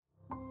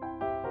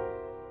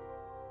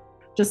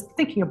just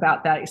thinking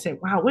about that, you say,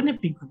 wow, wouldn't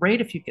it be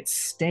great if you could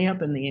stay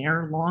up in the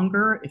air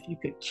longer, if you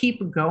could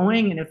keep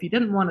going, and if you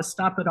didn't want to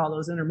stop at all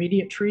those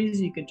intermediate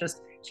trees, you could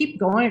just keep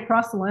going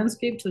across the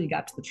landscape till you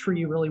got to the tree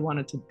you really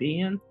wanted to be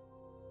in.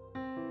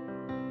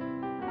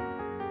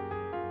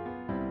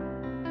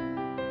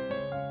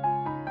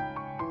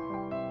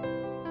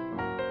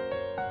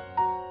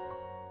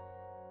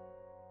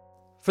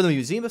 From the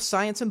Museum of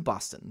Science in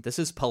Boston, this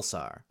is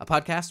Pulsar, a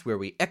podcast where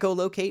we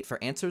echolocate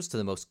for answers to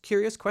the most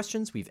curious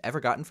questions we've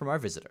ever gotten from our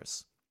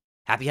visitors.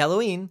 Happy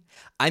Halloween!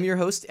 I'm your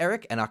host,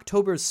 Eric, and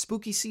October's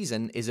spooky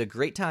season is a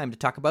great time to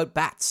talk about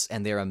bats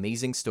and their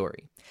amazing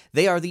story.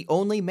 They are the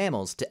only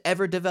mammals to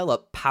ever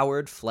develop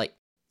powered flight,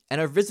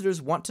 and our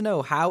visitors want to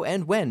know how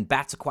and when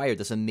bats acquired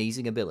this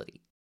amazing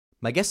ability.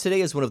 My guest today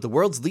is one of the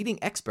world's leading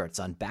experts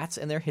on bats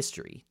and their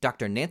history,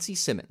 Dr. Nancy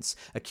Simmons,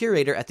 a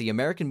curator at the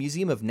American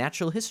Museum of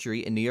Natural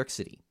History in New York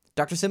City.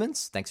 Dr.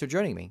 Simmons, thanks for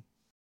joining me.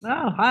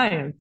 Oh, hi.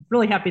 I'm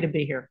really happy to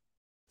be here.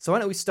 So why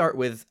don't we start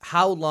with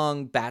how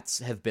long bats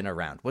have been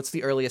around? What's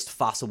the earliest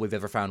fossil we've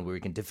ever found where we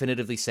can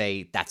definitively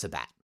say that's a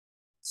bat?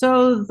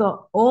 So the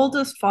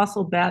oldest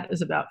fossil bat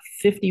is about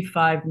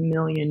 55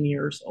 million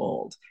years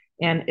old,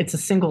 and it's a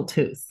single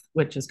tooth,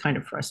 which is kind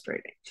of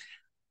frustrating.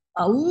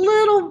 A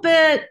little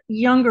bit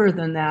younger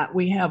than that,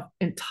 we have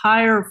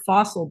entire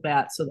fossil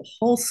bats, so the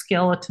whole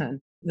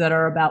skeleton, that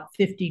are about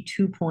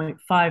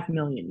 52.5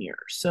 million years.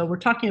 So we're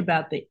talking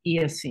about the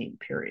Eocene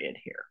period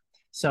here.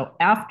 So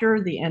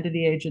after the end of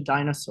the age of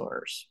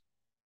dinosaurs,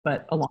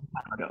 but a long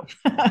time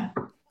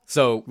ago.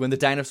 So when the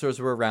dinosaurs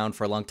were around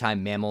for a long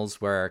time, mammals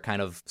were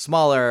kind of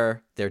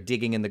smaller, they're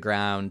digging in the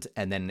ground,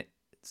 and then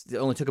it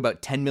only took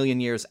about 10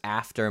 million years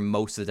after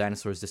most of the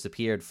dinosaurs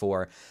disappeared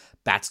for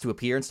bats to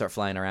appear and start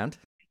flying around.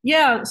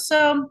 Yeah,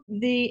 so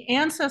the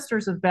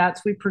ancestors of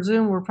bats, we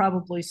presume, were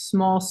probably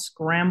small,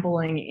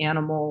 scrambling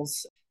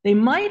animals. They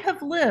might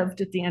have lived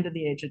at the end of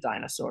the age of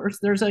dinosaurs.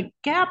 There's a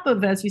gap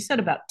of, as you said,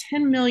 about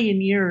 10 million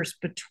years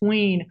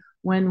between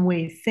when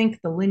we think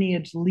the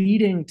lineage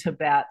leading to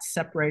bats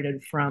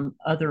separated from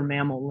other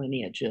mammal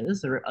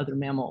lineages or other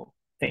mammal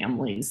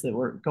families that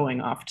were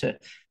going off to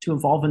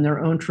evolve in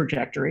their own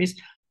trajectories.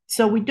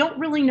 So we don't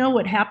really know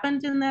what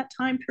happened in that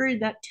time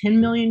period, that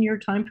 10 million year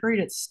time period.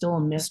 It's still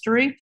a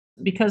mystery,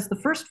 because the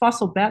first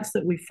fossil bats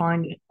that we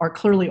find are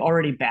clearly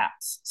already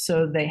bats.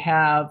 So they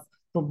have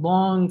the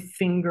long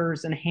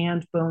fingers and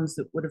hand bones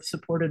that would have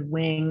supported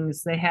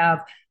wings. They have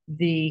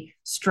the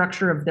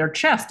structure of their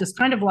chest is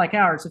kind of like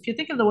ours. If you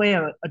think of the way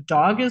a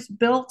dog is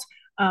built,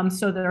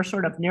 so they're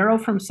sort of narrow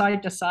from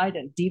side to side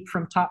and deep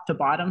from top to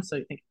bottom. So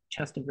you think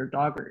chest of your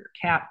dog or your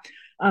cat.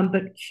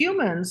 But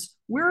humans,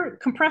 we're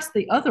compressed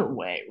the other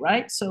way,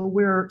 right? So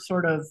we're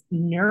sort of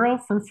narrow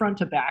from front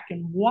to back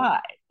and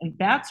wide. And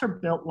bats are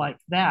built like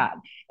that.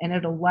 And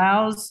it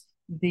allows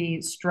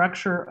the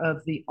structure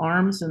of the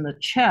arms and the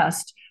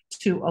chest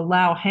to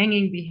allow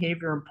hanging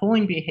behavior and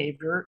pulling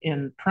behavior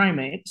in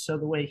primates. So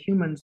the way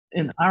humans,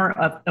 in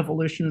our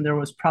evolution, there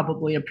was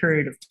probably a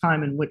period of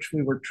time in which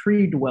we were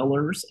tree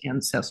dwellers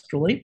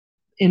ancestrally.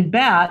 In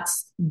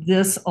bats,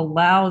 this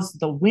allows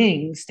the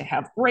wings to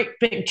have great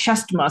big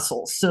chest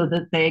muscles so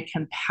that they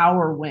can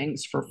power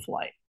wings for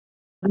flight.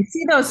 We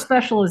see those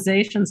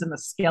specializations in the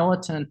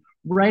skeleton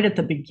right at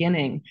the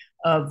beginning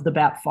of the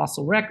bat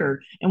fossil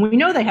record. And we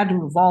know they had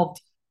to evolve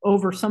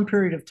over some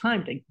period of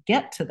time to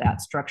get to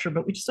that structure,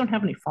 but we just don't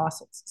have any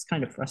fossils. It's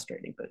kind of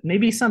frustrating, but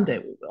maybe someday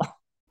we will.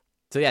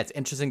 So yeah, it's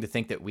interesting to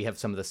think that we have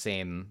some of the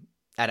same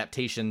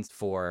adaptations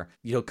for,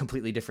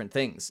 completely different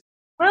things.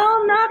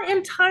 Well, not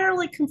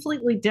entirely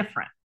completely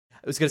different.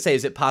 I was going to say,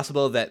 is it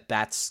possible that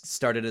bats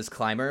started as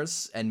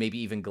climbers and maybe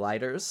even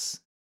gliders?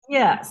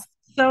 Yes.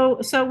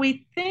 So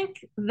we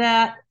think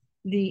that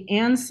the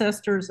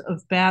ancestors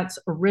of bats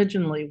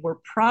originally were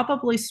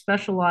probably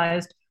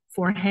specialized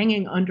for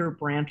hanging under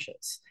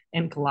branches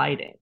and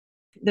gliding.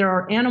 There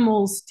are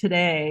animals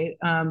today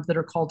that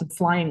are called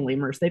flying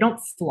lemurs. They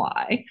don't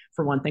fly,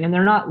 for one thing, and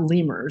they're not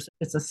lemurs.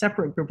 It's a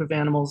separate group of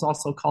animals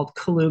also called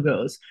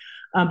colugos,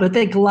 but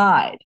they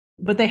glide.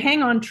 But they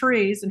hang on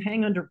trees and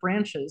hang under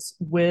branches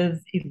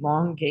with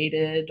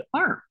elongated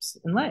arms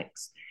and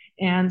legs.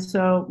 And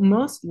so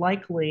most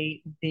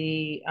likely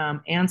the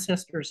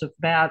ancestors of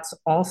bats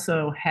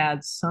also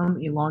had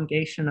some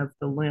elongation of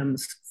the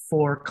limbs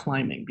for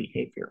climbing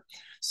behavior.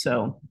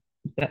 So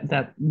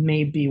that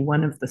may be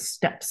one of the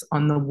steps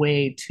on the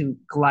way to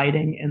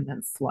gliding and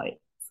then flight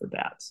for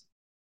bats.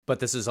 But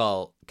this is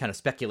all kind of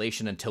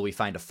speculation until we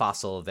find a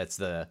fossil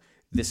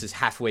this is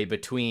halfway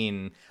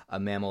between a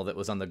mammal that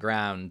was on the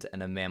ground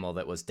and a mammal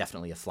that was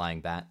definitely a flying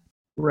bat.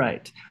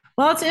 Right.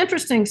 Well, it's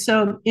interesting.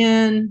 So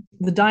in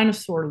the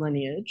dinosaur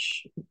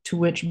lineage to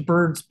which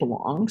birds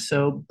belong,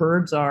 so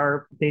birds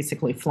are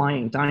basically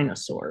flying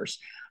dinosaurs.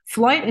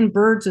 Flight in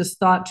birds is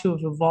thought to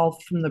have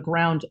evolved from the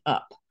ground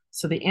up.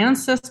 So the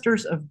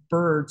ancestors of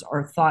birds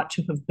are thought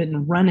to have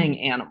been running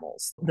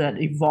animals that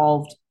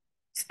evolved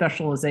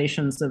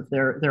specializations of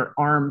their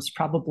arms,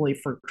 probably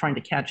for trying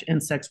to catch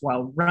insects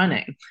while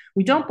running.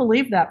 We don't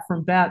believe that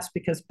from bats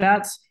because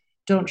bats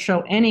don't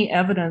show any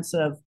evidence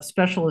of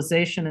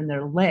specialization in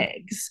their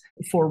legs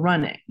for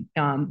running.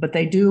 But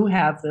they do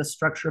have the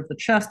structure of the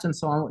chest and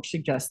so on, which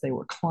suggests they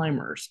were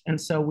climbers. And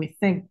so we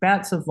think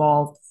bats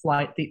evolved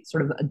flight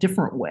sort of a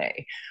different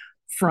way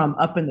from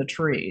up in the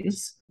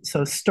trees.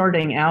 So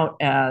starting out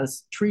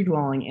as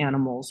tree-dwelling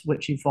animals,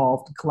 which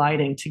evolved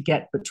gliding to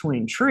get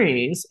between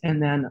trees,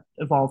 and then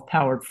evolved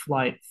powered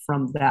flight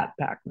from that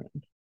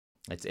background.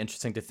 It's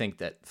interesting to think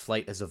that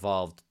flight has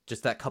evolved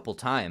just that couple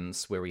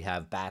times where we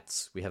have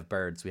bats, we have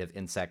birds, we have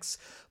insects,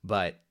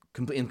 but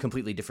in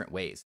completely different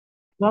ways.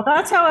 Well,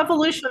 that's how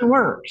evolution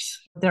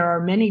works. There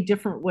are many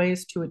different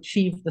ways to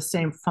achieve the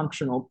same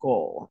functional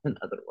goal, in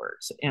other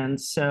words.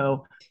 And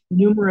so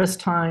numerous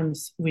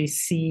times we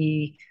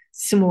see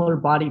similar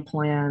body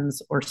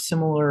plans or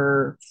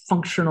similar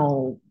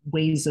functional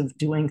ways of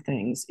doing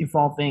things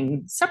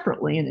evolving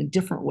separately and in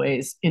different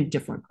ways in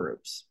different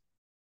groups.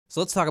 So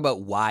let's talk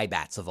about why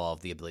bats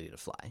evolved the ability to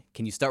fly.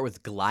 Can you start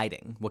with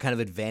gliding? What kind of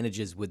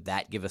advantages would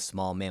that give a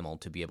small mammal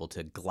to be able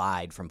to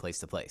glide from place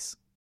to place?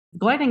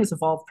 Gliding has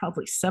evolved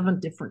probably 7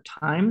 different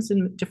times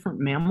in different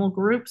mammal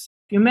groups.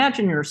 If you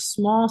imagine you're a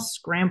small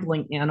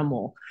scrambling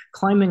animal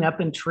climbing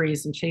up in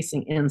trees and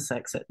chasing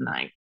insects at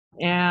night,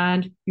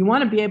 and you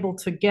want to be able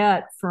to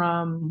get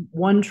from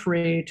one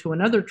tree to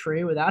another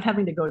tree without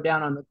having to go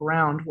down on the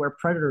ground where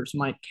predators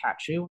might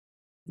catch you.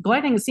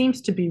 Gliding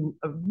seems to be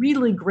a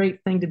really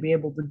great thing to be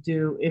able to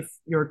do if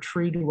you're a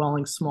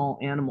tree-dwelling small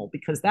animal,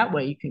 because that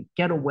way you can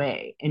get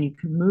away and you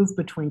can move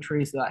between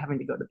trees without having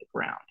to go to the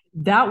ground.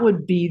 That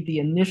would be the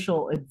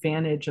initial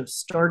advantage of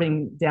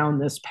starting down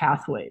this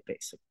pathway,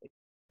 basically.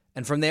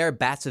 And from there,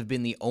 bats have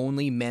been the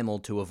only mammal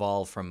to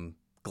evolve from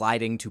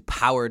gliding to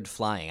powered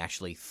flying,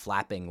 actually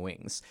flapping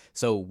wings.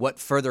 So what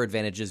further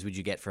advantages would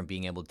you get from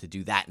being able to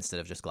do that instead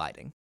of just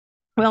gliding?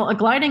 Well, a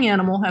gliding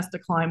animal has to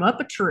climb up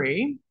a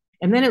tree,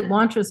 and then it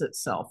launches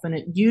itself, and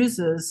it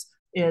uses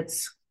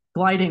its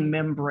gliding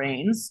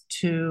membranes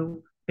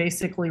to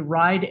basically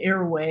ride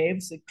air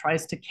waves. It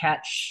tries to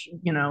catch,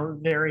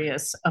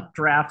 various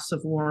updrafts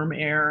of warm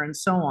air and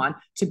so on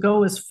to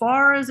go as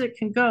far as it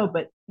can go.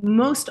 But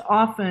most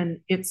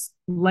often its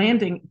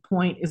landing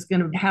point is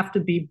going to have to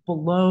be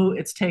below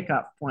its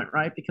takeoff point,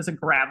 right? Because of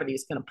gravity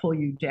is going to pull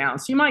you down.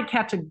 So you might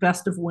catch a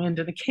gust of wind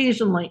and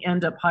occasionally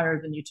end up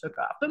higher than you took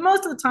off. But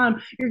most of the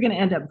time, you're going to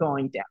end up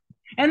going down.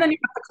 And then you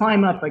have to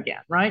climb up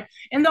again, right?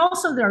 And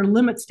also there are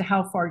limits to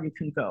how far you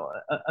can go.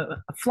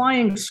 A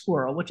flying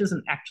squirrel, which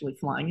isn't actually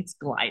flying, it's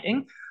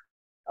gliding.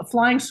 A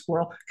flying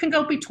squirrel can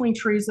go between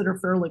trees that are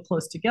fairly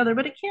close together,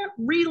 but it can't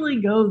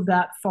really go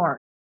that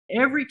far.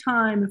 Every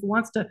time, if it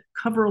wants to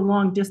cover a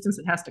long distance,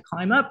 it has to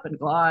climb up and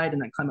glide,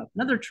 and then climb up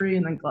another tree,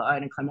 and then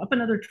glide, and climb up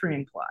another tree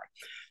and glide.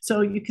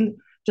 So you can,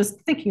 just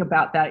thinking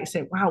about that, you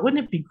say, wow,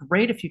 wouldn't it be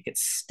great if you could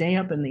stay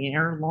up in the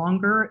air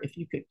longer, if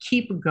you could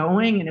keep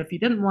going, and if you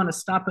didn't want to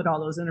stop at all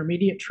those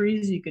intermediate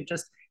trees, you could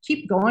just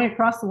keep going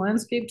across the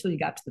landscape till you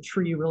got to the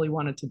tree you really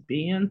wanted to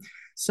be in.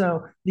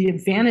 So the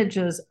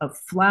advantages of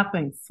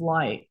flapping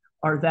flight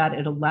are that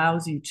it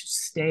allows you to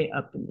stay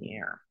up in the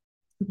air.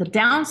 The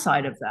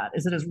downside of that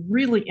is it is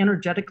really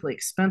energetically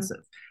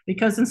expensive,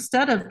 because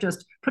instead of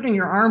just putting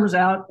your arms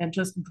out and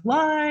just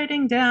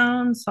gliding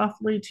down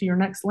softly to your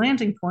next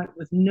landing point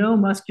with no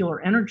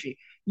muscular energy,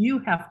 you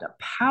have to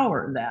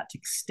power that to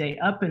stay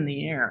up in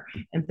the air.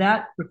 And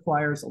that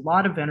requires a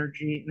lot of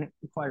energy, and it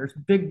requires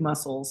big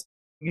muscles.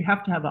 You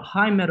have to have a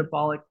high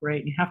metabolic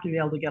rate. You have to be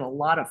able to get a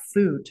lot of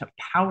food to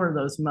power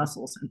those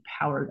muscles and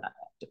power that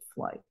active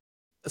flight.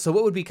 So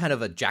what would be kind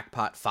of a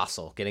jackpot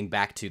fossil, getting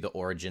back to the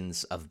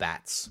origins of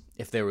bats?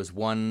 If there was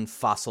one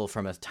fossil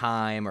from a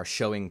time or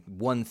showing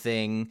one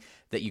thing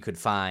that you could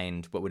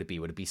find, what would it be?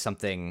 Would it be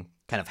something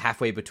kind of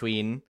halfway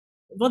between?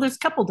 Well, there's a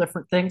couple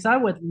different things. I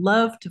would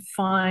love to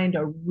find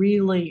a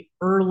really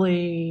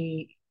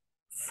early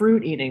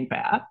fruit-eating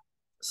bat.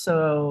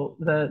 So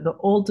the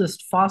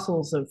oldest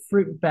fossils of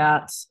fruit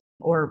bats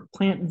or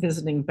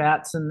plant-visiting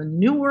bats in the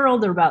New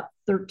World are about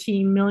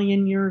 13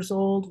 million years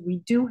old. We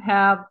do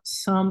have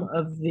some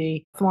of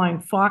the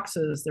flying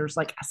foxes. There's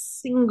like a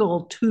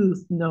single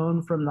tooth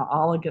known from the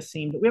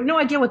Oligocene, but we have no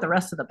idea what the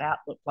rest of the bat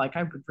looked like.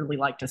 I would really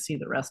like to see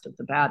the rest of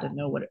the bat and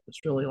know what it was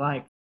really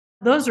like.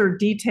 Those are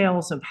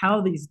details of how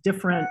these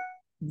different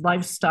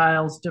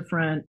lifestyles,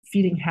 different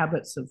feeding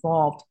habits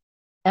evolved.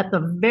 At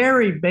the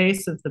very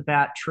base of the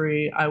bat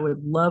tree, I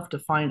would love to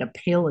find a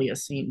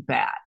Paleocene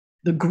bat.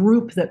 The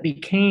group that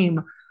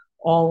became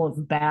all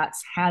of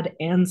bats had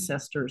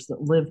ancestors that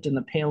lived in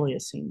the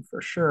Paleocene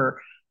for sure,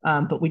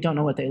 but we don't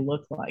know what they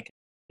look like.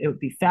 It would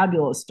be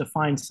fabulous to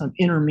find some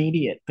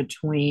intermediate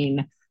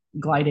between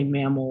gliding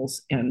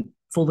mammals and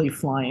fully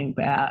flying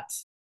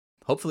bats.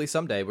 Hopefully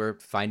someday. We're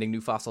finding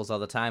new fossils all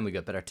the time. We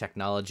got better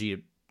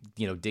technology,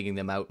 digging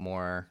them out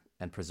more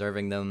and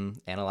preserving them,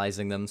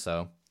 analyzing them.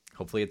 So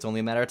hopefully it's only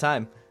a matter of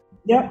time.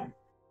 Yep.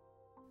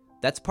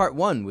 That's part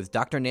 1 with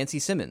Dr. Nancy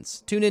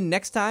Simmons. Tune in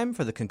next time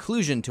for the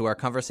conclusion to our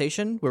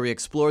conversation, where we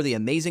explore the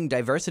amazing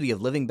diversity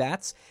of living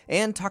bats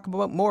and talk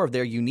about more of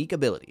their unique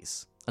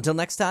abilities. Until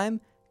next time,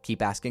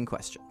 keep asking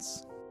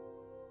questions.